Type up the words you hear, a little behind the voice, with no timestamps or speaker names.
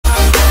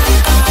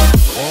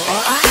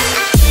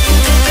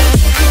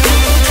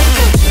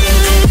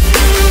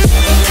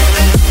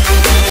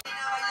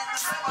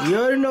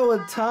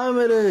what time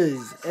it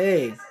is.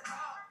 Hey,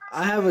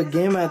 I have a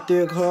game at 3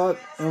 o'clock,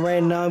 and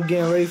right now I'm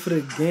getting ready for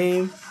the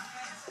game.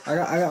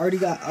 I already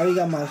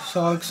got my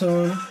socks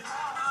on.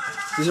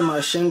 These are my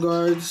shin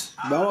guards,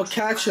 but I'm gonna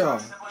catch y'all.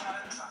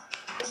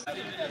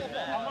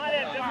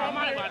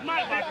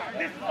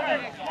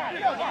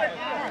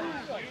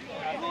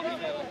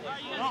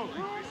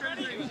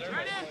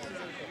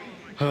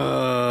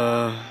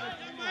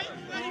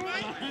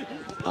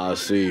 I'll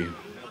see.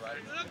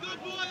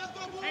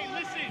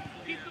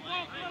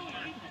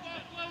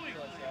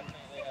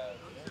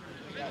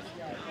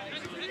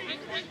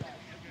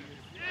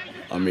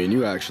 I mean,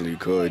 you actually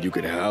could. You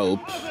could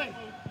help.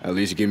 At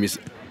least give me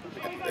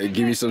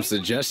some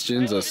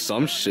suggestions or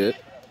some shit.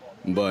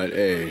 But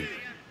hey,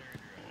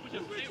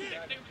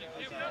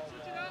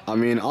 I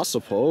mean, I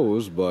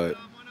suppose, but.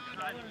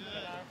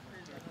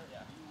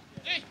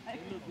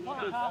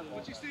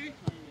 What you see?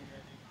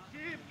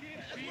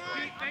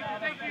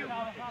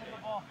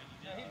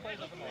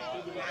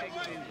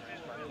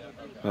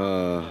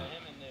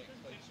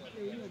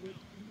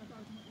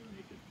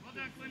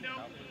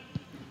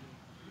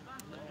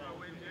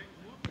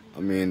 I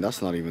mean,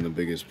 that's not even the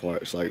biggest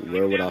part. It's like,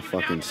 where would I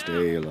fucking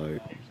stay?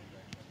 Like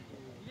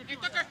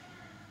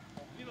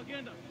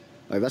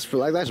that's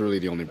really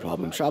the only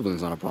problem.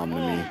 Traveling's not a problem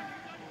to me.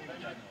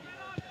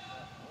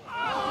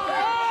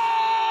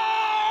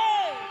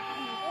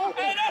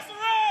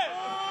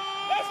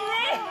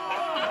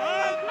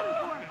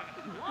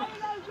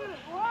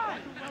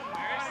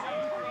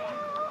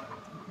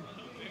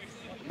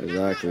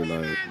 Exactly,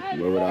 like,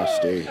 where would I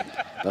stay?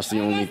 That's the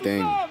only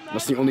thing.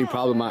 That's the only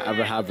problem I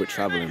ever have with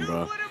traveling,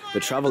 bro. The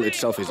travel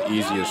itself is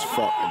easy as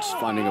fuck. It's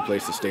finding a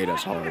place to stay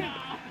that's hard.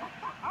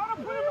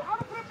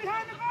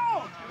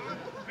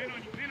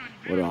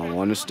 Where do I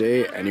want to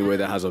stay? Anywhere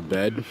that has a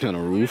bed and a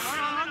roof.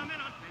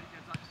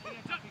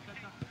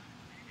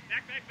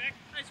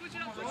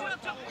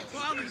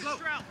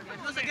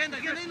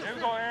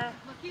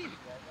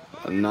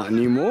 Not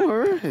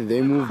anymore.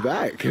 They moved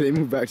back. They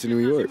moved back to New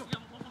York.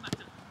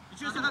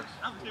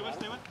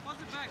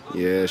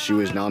 Yeah, she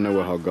was down there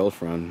with her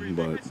girlfriend,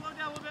 but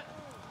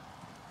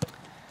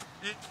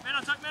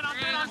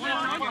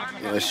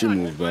yeah, she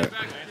moved back.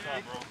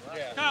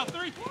 Kyle,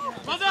 3.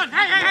 Well done.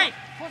 Hey.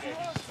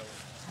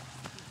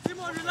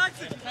 Timo,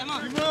 relax it.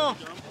 Timo.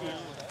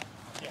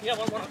 Yeah,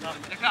 one.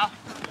 Kyle.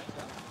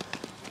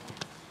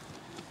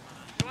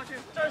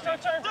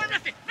 Turn,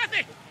 Messi.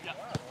 Yeah.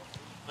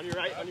 On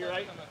your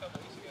right.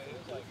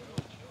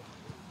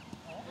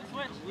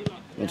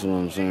 That's what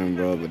I'm saying,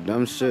 bro. But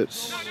them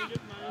shits,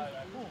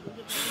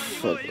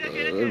 fuck,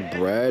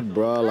 bread,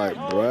 bro. Like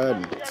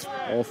bread,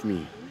 off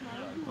me.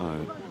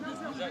 Alright.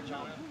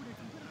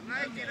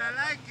 I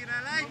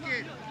like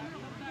it.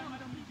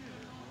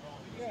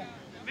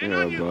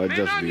 Yeah, bro. It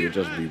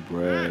just be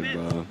bread,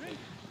 bro.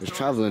 Cause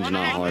traveling's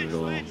not hard at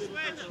all. There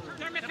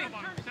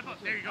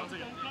you go.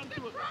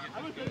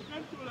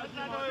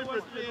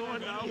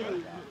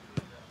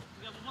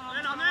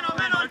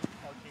 Man on.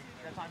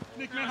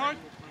 Nick, man hard.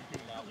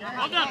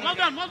 Well done.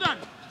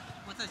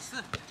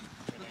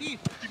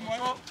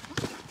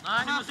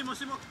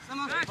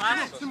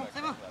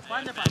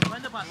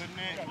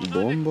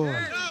 Bomba.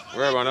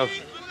 Where everyone else?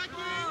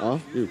 Huh?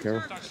 You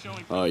camera?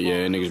 Oh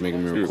yeah, niggas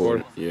making me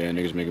record. Yeah,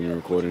 niggas making me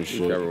record and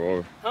shit.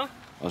 Huh?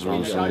 That's what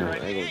I'm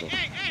saying.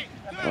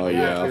 Oh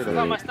yeah, I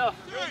feel it.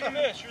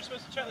 You were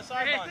supposed to check the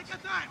sidelines.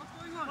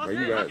 Where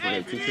you got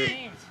like 2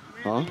 trips?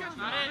 Huh? That's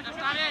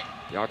not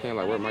it. Y'all can't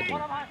like where Mike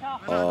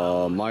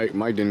came?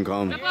 Mike didn't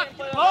come. He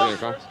didn't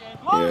come?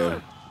 Yeah.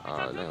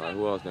 Like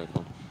who else didn't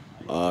come?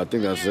 I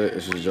think that's it.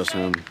 This is just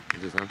him.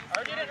 Just him?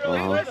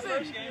 Uh-huh. Let's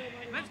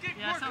get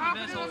more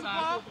confidence on the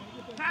ball.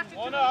 Pass it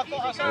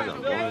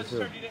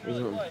to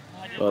the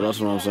Oh, that's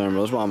what I'm saying,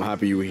 bro. That's why I'm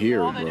happy you here,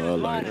 bro.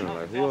 Like,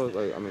 Like who else?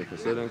 Like I mean,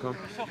 Princeeeeee didn't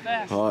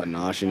come?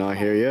 nah, she not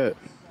here yet.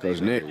 Cause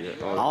Nick, I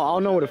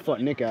don't know where the fuck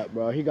Nick at,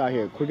 bro. He got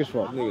here quick as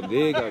fuck. Nigga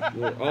did got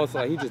here. Oh, so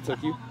like he just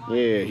took you?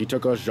 Yeah, he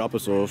took us, drop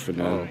us off, and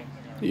then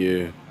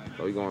yeah.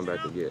 So he going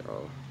back to get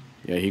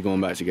Yeah, he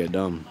going back to get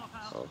dumb.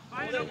 Oh.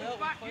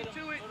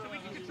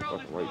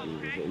 Fucking white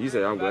dude. You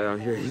said I'm glad I'm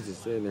here. He's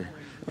just sitting there.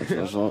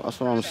 That's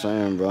what I'm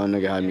saying, bro.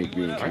 Nigga had me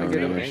getting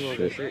camera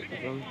and shit.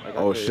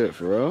 Oh shit,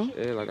 for real?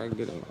 Yeah, like I can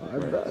get him.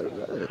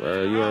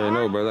 Bro, you already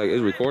know, bro. Like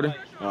it's recording.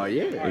 Oh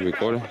yeah. It's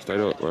recording. Straight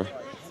up, bro.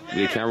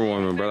 Be a camera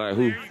woman, bro. Like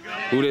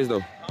who this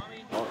though?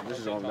 Oh, this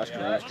is on. That's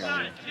Kareem's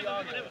camera.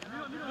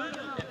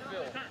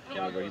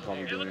 Yeah, bro, he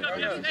probably doing it.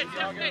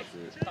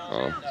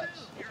 Oh.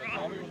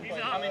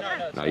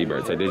 Nah, you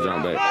better take this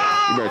jump back.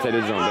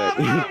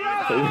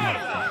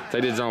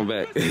 Take this jump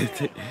back.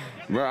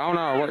 Bro, I don't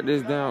know how to work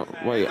this down.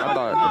 Wait, I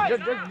thought.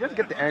 Just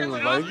get the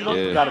angles, bro. You know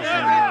you gotta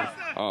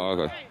see. Oh,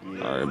 okay.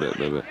 All right, bet.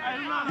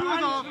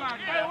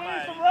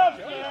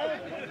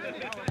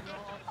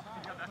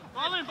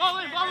 Ball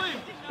in.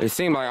 It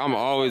seems like I'm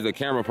always the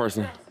camera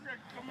person.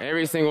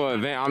 Every single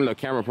event, I'm the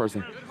camera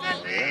person.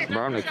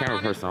 Bro, I'm the camera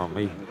person on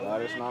me.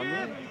 That's not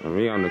me.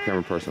 Me, I'm the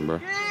camera person, bro.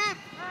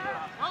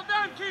 Well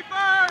done,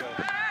 keeper.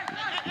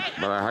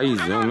 But like, how you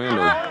zoom in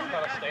though?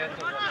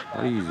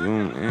 How do you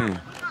zoom in?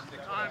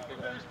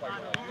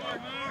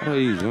 How do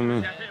you zoom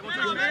in?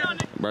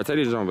 Bro, take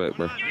this jump back,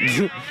 bro.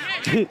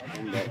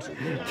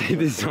 Take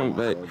this jump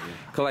back.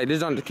 Cause like this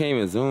jump can't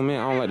even zoom in.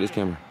 I don't like this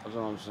camera. That's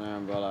what I'm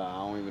saying, bro. Like, I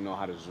don't even know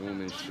how to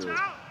zoom in shit.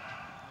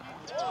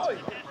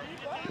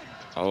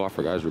 Oh, I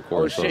forgot it's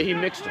recording. Oh shit, he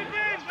mixed him.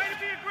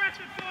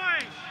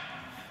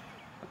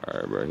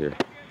 Alright, bro, here.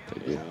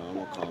 Take it. I'm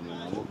gonna come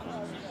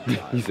in.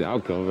 He said,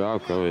 I'll come.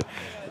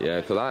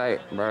 Yeah, cause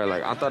bro,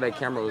 like I thought that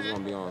camera was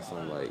gonna be on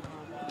some like.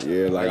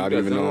 Yeah, like I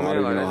don't even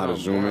know how to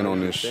zoom in on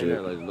this shit.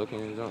 There, like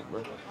looking and jump,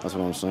 bro. That's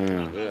what I'm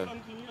saying. Yeah.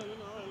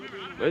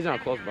 But it's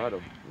not close by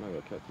though. I'm not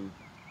gonna catch him.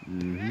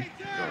 Mm-hmm.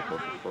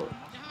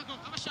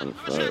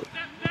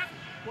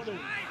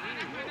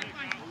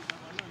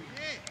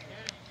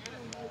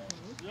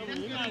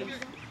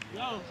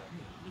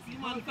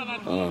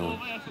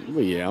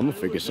 But yeah, I'm gonna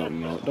figure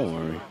something out. Don't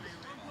worry.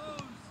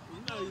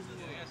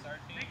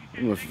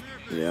 I'm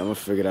gonna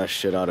figure that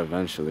shit out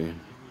eventually.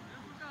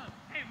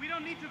 Hey, we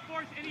don't need to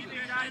force anything,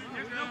 guys.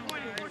 There's no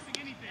point in forcing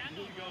anything.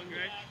 You're going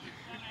great.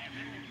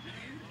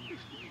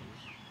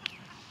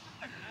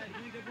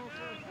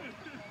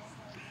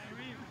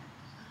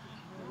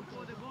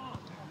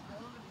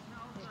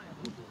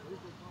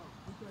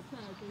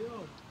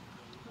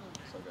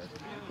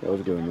 That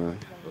was good, man.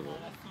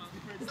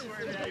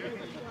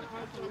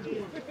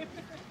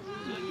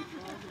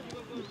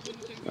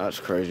 That's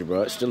crazy,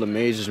 bro. It still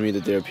amazes me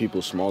that there are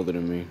people smaller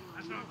than me.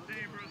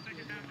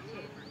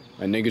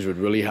 And niggas would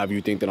really have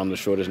you think that I'm the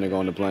shortest nigga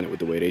on the planet with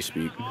the way they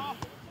speak.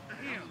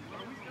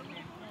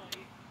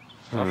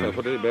 Okay,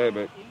 put this bag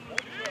back.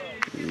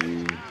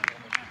 You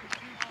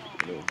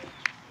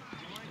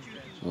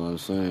know what I'm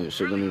saying?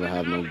 Shit don't even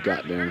have no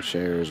goddamn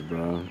chairs,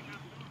 bro.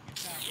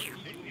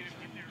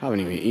 I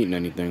haven't even eaten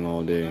anything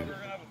all day.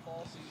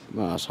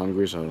 My ass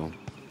hungry as hell.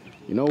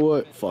 You know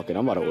what? Fuck it.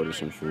 I'm about to order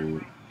some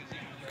food.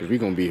 Because we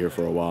going to be here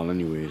for a while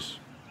anyways.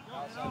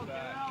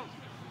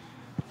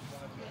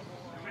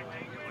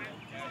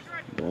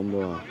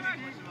 Bomba.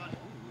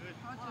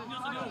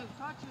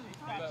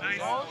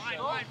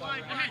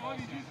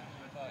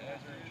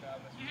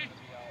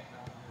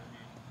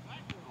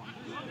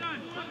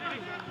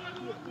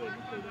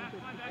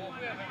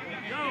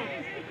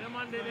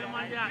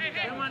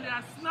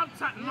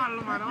 Snapchat man,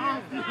 man.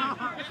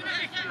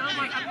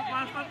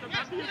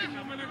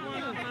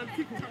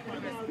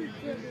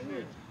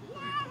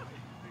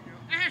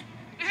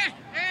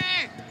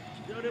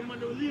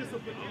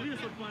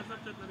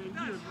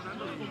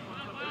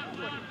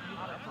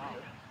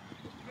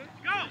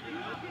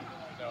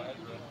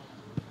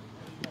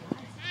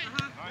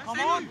 Come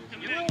on.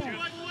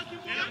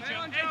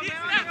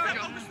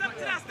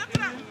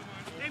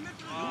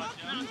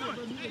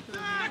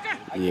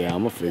 Yeah,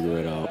 I'm going to figure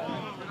it out.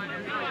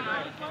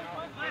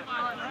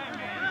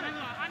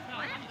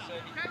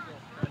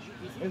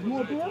 There's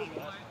more beer?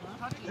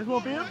 There's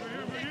more beer?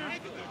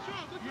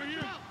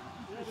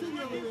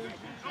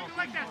 Don't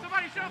like that.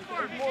 Somebody show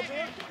for him. More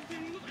beer?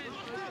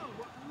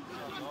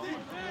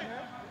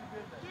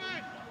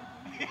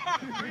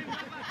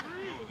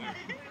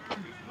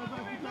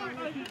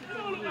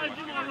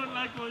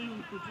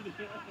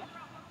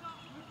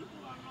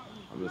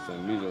 I'm just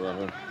saying music right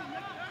here.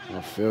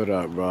 I feel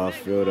that, bro. I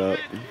feel that.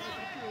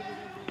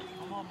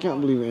 Can't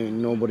believe ain't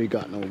nobody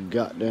got no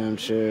goddamn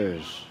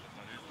chairs.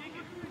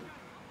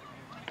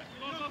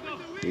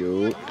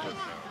 Yo. Oh,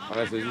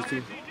 that's you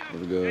two?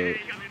 What's good?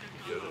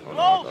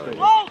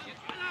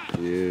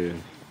 Yeah.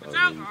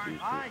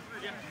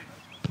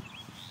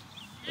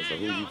 That's who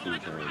you two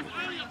carrying?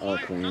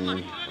 Queen. I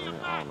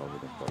don't know who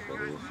the fuck that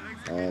is.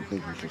 I think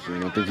you should see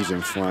him. I think he's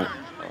in front.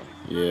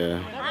 Yeah.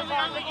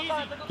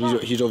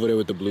 He's over there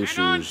with the blue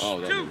shoes. Oh,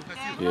 that is.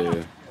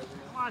 Yeah.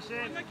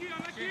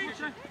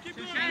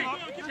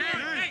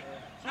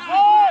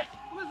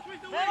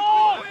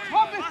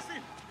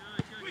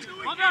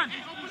 Well done.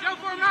 Show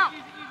for him now.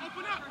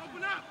 Open up.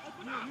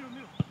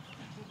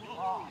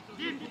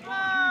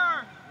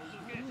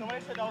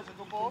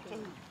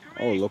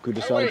 Oh, look who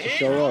decided to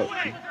show up.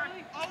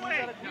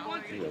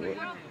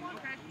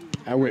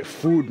 And with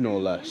food, no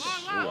less.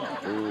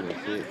 Food and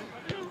shit.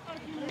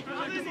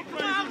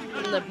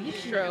 In the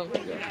bistro.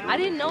 I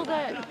didn't know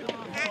that.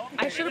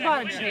 I should have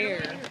bought a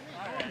chair.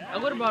 I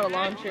would have bought a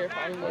lawn chair if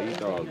I Oh, you knew.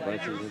 thought it was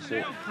benches and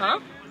shit? Huh?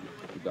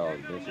 You thought it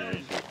was benches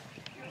and shit?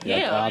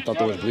 Yeah. I thought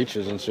there was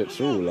bleachers and shit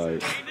too.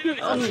 Like,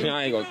 I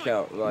ain't gonna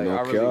count. Like, No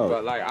I really, count.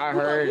 but like, I Who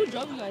heard.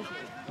 drove you guys?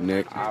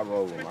 Nick. I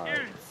rode with my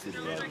city.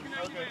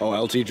 Oh,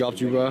 LT dropped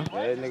you, bro? Yeah,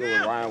 that nigga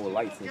was riding with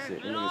lights and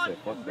shit. That nigga said,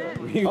 fuck that.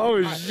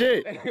 Oh,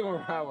 shit. That nigga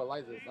was riding with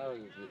lights and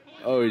sirens and shit.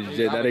 Oh,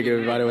 shit. That nigga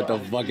everybody with the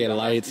fucking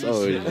lights.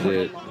 Oh, shit.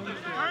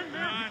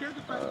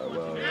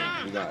 Well,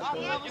 we got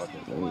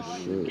fucking. Oh,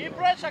 shit. Keep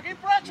pressure.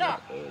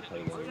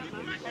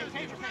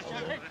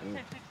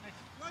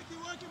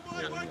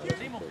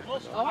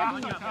 Oh, I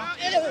didn't.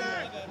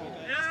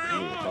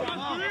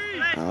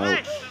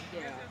 Ouch.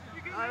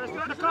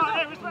 Respect the call.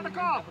 Hey, respect the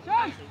call.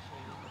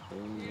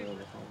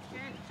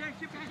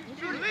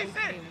 Release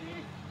it.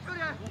 Come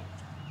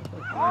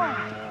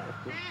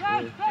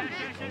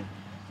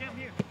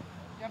here.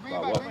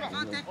 About what?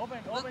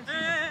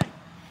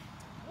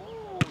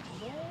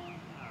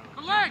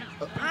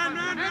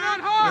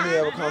 When you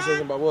have a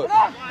conversation about what? I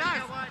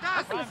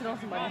think it's on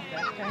somebody's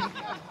back.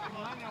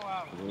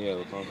 When you have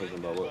a conversation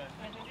about what?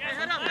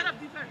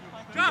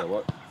 You said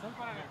what?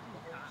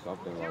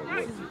 Something like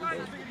what?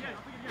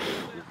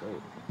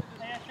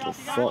 The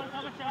fuck?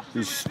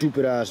 These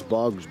stupid ass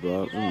bugs,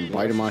 bro. I'm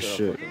biting my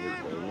shit. I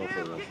need to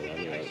have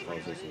a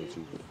conversation with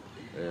you.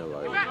 And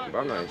like, but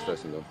I'm not even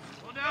stressing though.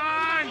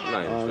 I'm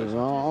not even stressing.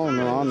 I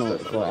don't know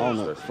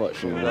what the fuck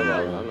shit. I'm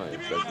not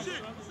even stressing.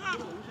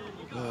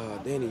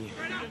 Danny.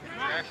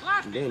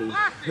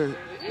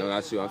 No,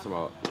 not you. I'm talking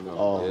about, you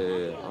know,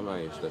 yeah, I'm not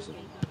even stressing.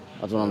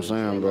 That's what I'm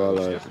saying, bro.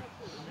 Like,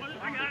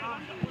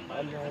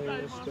 I'm not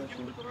even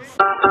stressing.